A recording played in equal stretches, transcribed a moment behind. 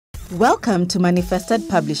Welcome to Manifested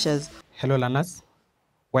Publishers. Hello learners,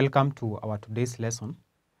 welcome to our today's lesson.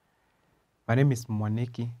 My name is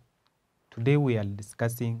Mwaneki. Today we are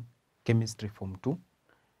discussing chemistry form 2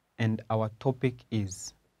 and our topic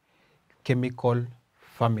is chemical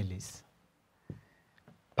families,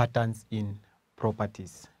 patterns in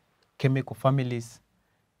properties. Chemical families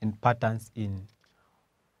and patterns in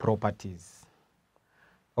properties.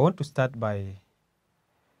 I want to start with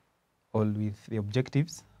the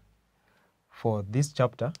objectives for this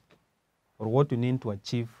chapter, or what you need to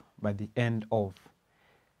achieve by the end of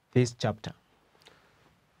this chapter.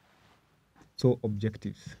 So,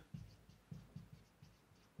 objectives.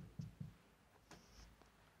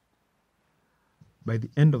 By the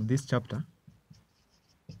end of this chapter,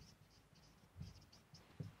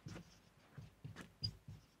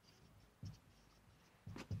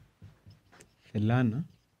 the learner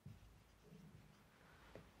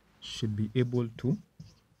should be able to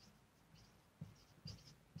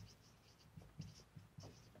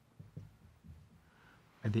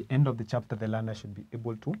at the end of the chapter, the learner should be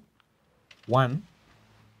able to 1.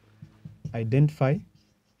 Identify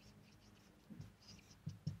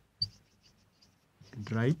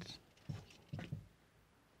and write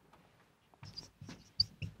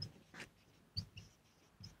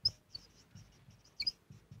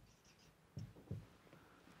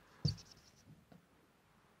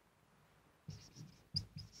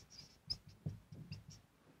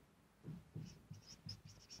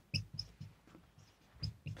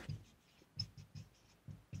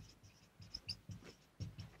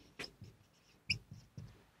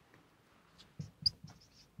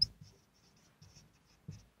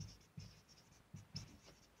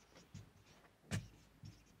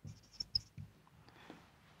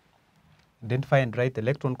identify and write the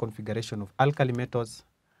electron configuration of alkali metals,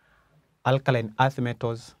 alkaline earth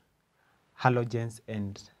metals, halogens,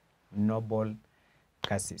 and noble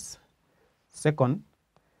gases. Second,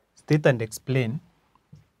 state and explain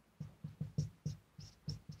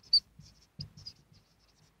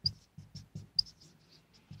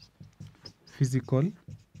physical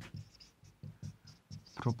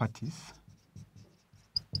properties.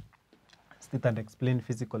 State and explain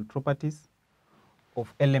physical properties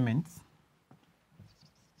of elements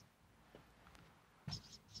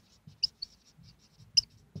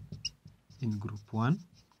in group 1,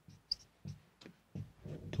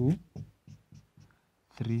 2,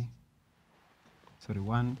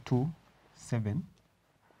 7,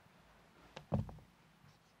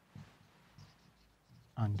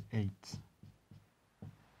 and 8.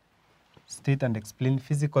 State and explain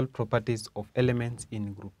physical properties of elements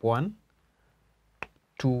in group 1,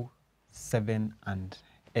 2, 7, and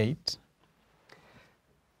 8.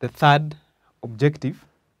 The third objective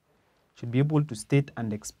should be able to state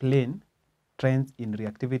and explain trends in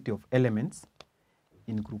reactivity of elements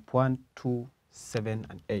in group 1, 2, 7,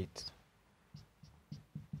 and 8.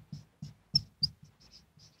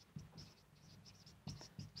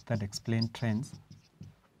 That explain trends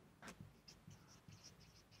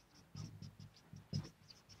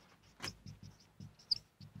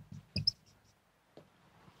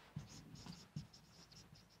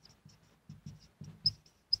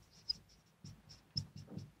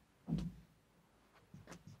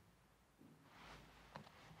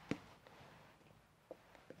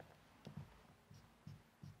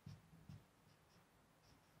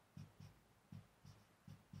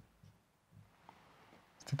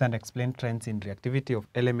state and explain trends in reactivity of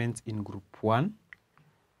elements in group 1,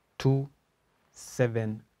 2,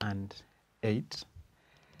 7, and 8.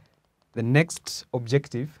 The next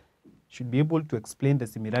objective should be able to explain the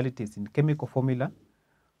similarities in chemical formula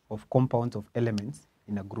of compounds of elements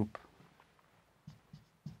in a group.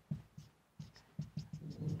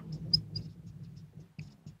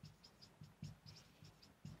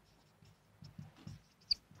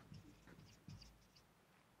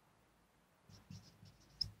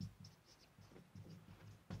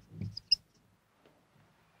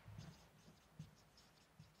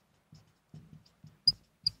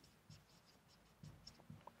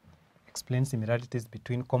 Explain similarities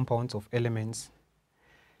between compounds of elements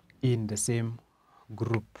in the same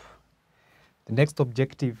group. The next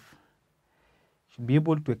objective should be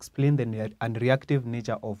able to explain the unreactive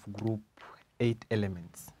nature of group 8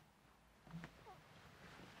 elements.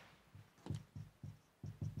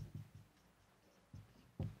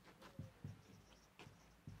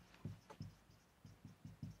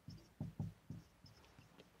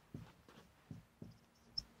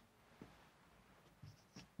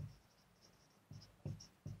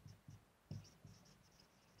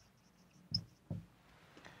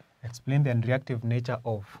 Explain the unreactive nature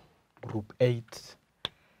of group 8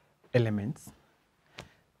 elements.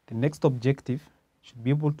 The next objective should be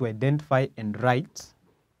able to identify and write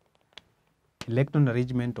electron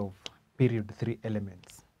arrangement of period 3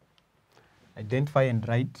 elements. Identify and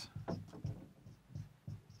write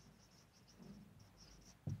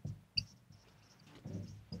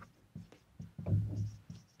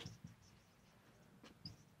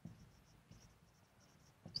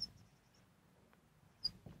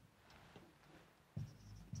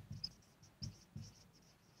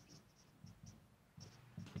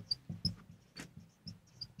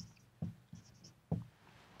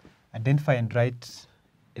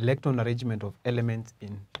electron arrangement of elements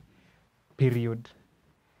in period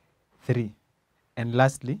 3. And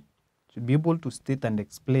lastly, should be able to state and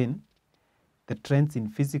explain the trends in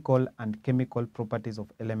physical and chemical properties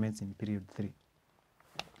of elements in period 3.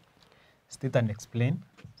 State and explain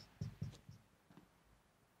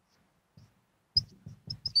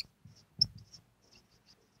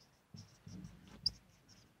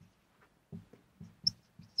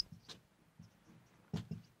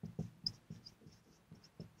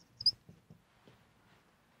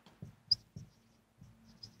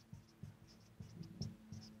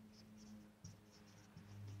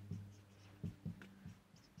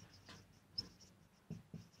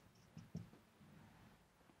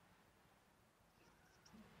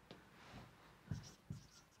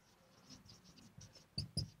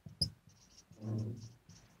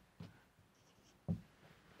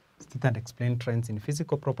trends in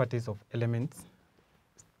physical properties of elements,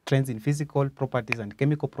 trends in physical properties and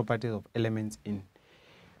chemical properties of elements in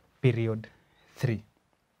period 3.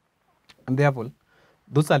 And therefore,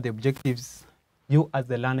 those are the objectives you as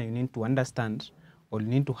the learner you need to understand or you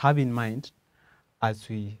need to have in mind as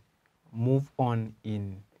we move on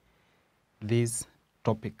in this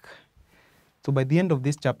topic. So by the end of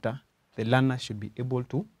this chapter, the learner should be able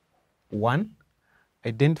to 1.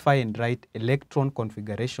 Identify and write electron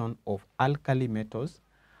configuration of alkali metals,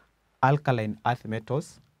 alkaline earth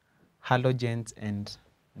metals, halogens, and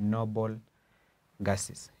noble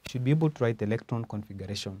gases. You should be able to write electron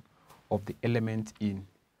configuration of the elements in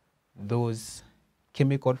those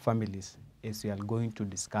chemical families as we are going to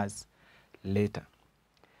discuss later.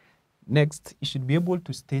 Next, you should be able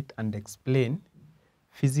to state and explain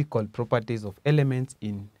physical properties of elements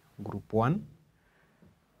in group 1,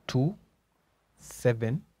 2,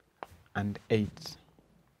 7, and 8.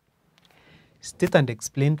 State and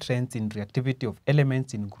explain trends in reactivity of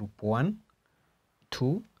elements in group 1,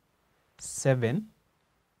 2, 7,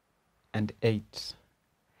 and 8.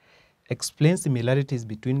 Explain similarities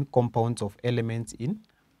between compounds of elements in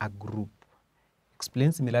a group.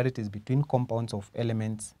 Explain similarities between compounds of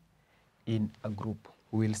elements in a group.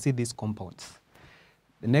 We will see these compounds.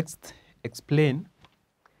 The next, explain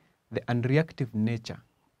the unreactive nature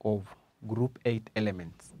of group 8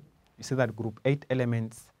 elements. You see that group 8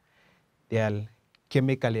 elements, they are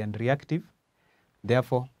chemically unreactive.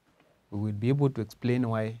 Therefore, we will be able to explain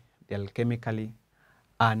why they are chemically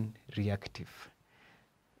unreactive.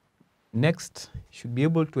 Next, you should be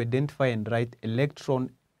able to identify and write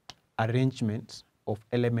electron arrangement of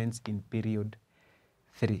elements in period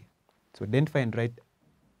 3. So identify and write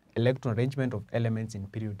electron arrangement of elements in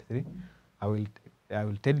period 3. I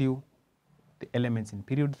will tell you the elements in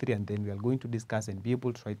period 3, and then we are going to discuss and be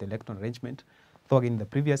able to write electron arrangement. So in the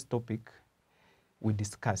previous topic, we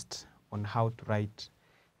discussed on how to write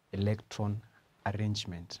electron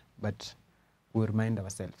arrangement, but we remind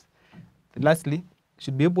ourselves. Lastly,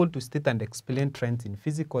 should be able to state and explain trends in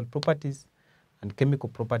physical properties and chemical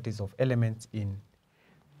properties of elements in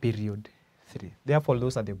period 3. Therefore,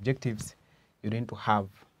 those are the objectives you need to have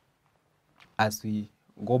as we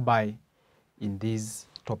go by in this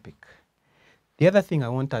topic. The other thing I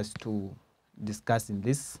want us to discuss in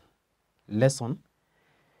this lesson,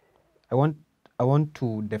 I want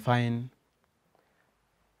to define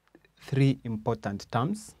 3 important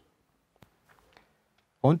terms.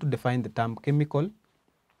 I want to define the term chemical,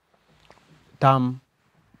 term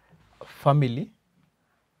family,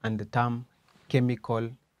 and the term chemical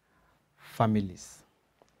families.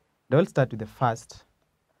 I'll start with the first.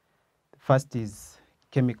 The first is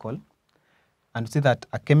chemical, and see that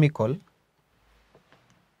a chemical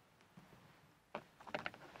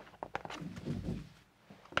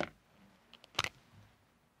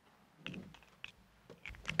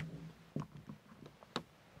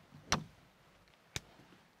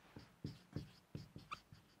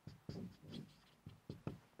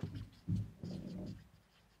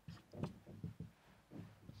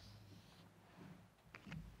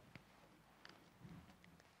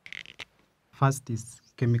first is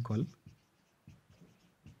chemical. You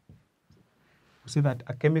see that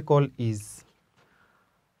a chemical is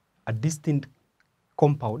a distinct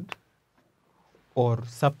compound or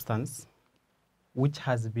substance which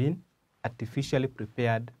has been artificially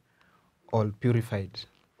prepared or purified.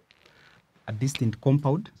 A distinct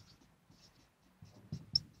compound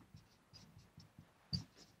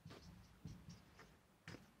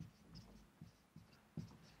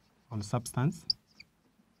or substance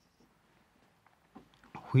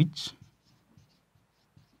which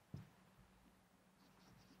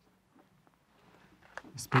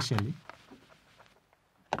especially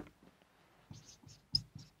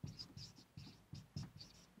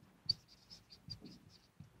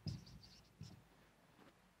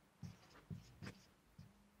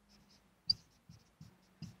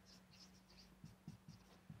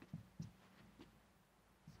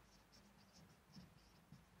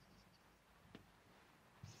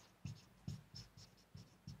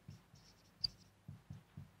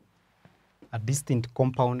a distinct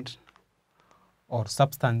compound or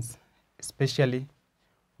substance, especially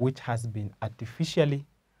which has been artificially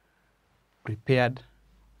prepared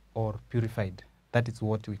or purified. That is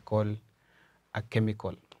what we call a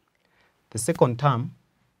chemical. The second term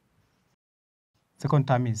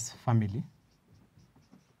is family.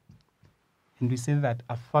 And we say that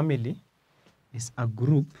a family is a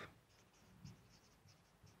group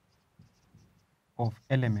of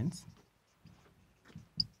elements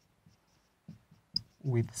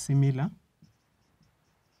with similar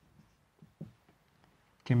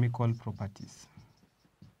chemical properties.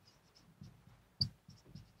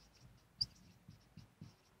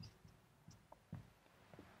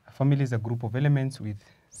 A family is a group of elements with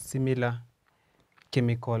similar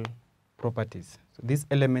chemical properties. So these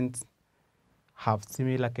elements have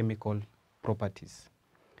similar chemical properties.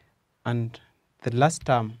 And the last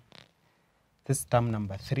term, this term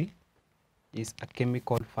number 3, is a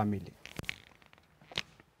chemical family.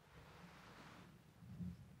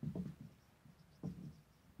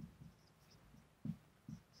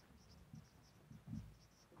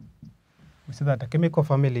 We say that a chemical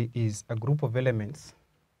family is a group of elements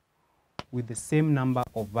with the same number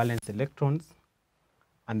of valence electrons,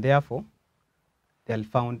 and therefore they are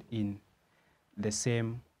found in the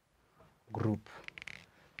same group.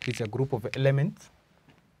 It's a group of elements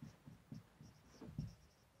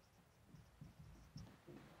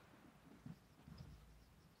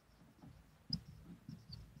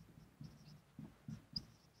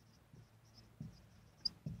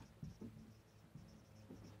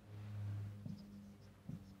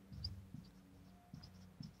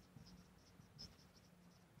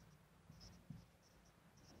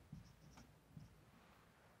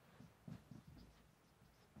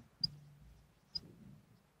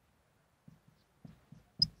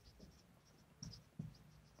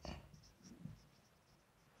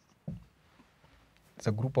It's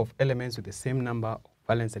a group of elements with the same number of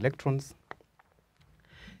valence electrons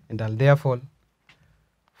and are therefore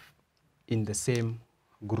in the same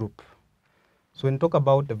group. So when we talk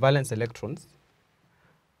about the valence electrons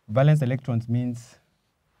means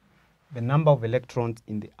the number of electrons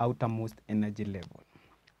in the outermost energy level.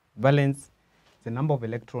 Valence is the number of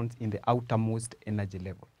electrons in the outermost energy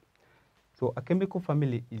level. So a chemical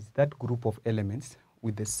family is that group of elements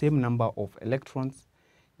with the same number of electrons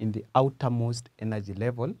in the outermost energy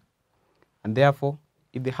level, and therefore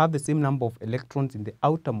if they have the same number of electrons in the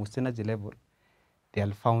outermost energy level, they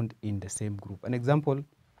are found in the same group. An example,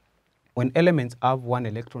 when elements have 1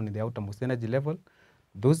 electron in the outermost energy level,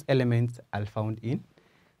 those elements are found in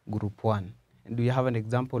group 1. And we have an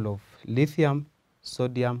example of lithium,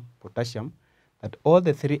 sodium, potassium, that all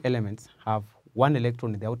the 3 elements have 1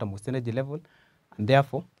 electron in the outermost energy level, and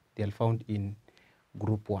therefore they are found in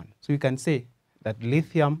group 1. So you can say that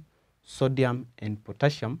lithium, sodium, and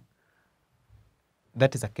potassium,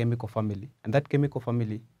 that is a chemical family, and that chemical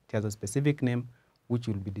family has a specific name which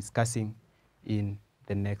we'll be discussing in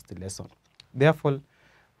the next lesson. Therefore,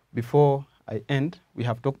 before I end, we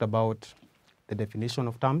have talked about the definition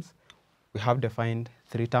of terms. We have defined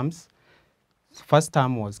 3 terms. First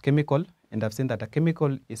term was chemical, and I've seen that a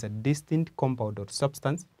chemical is a distinct compound or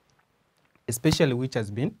substance, especially which has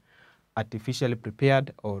been artificially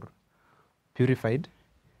prepared or purified.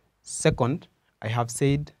 Second, I have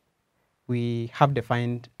said we have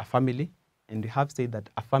defined a family, and we have said that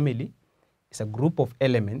a family is a group of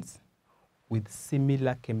elements with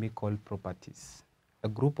similar chemical properties. A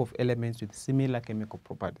group of elements with similar chemical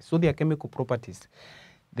properties. So their chemical properties,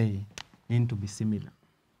 they need to be similar.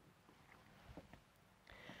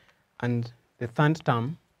 And the third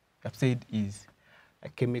term I've said is a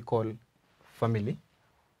chemical family,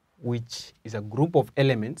 which is a group of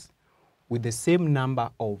elements with the same number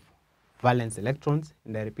of valence electrons.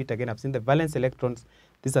 And I repeat again, I've seen the valence electrons,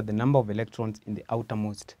 These are the number of electrons in the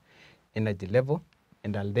outermost energy level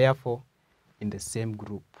and are therefore in the same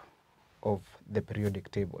group of the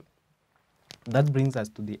periodic table. That brings us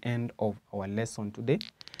to the end of our lesson today.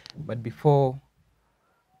 But before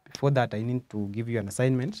that, I need to give you an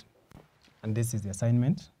assignment, and this is the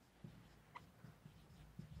assignment.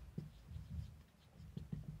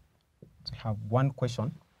 So we have one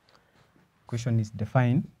question. Question is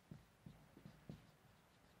define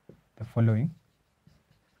the following.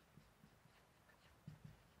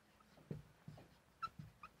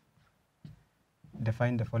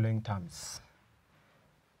 Define the following terms.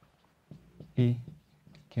 A,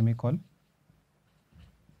 chemical.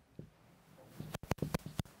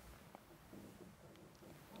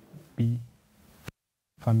 B,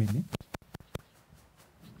 family.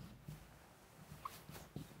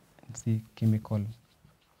 And C, chemical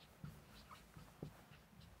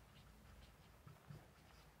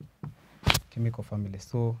family.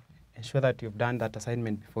 So ensure that you've done that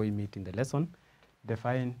assignment before you meet in the lesson.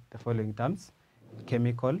 Define the following terms: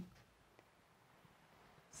 chemical,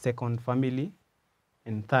 second, family,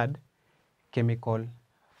 and third, chemical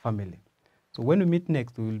family. So when we meet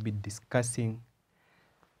next, we will be discussing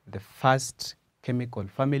the first chemical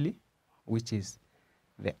family, which is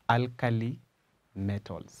the alkali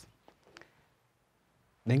metals.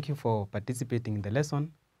 Thank you for participating in the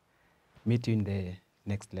lesson. Meet you in the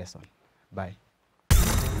next lesson. Bye.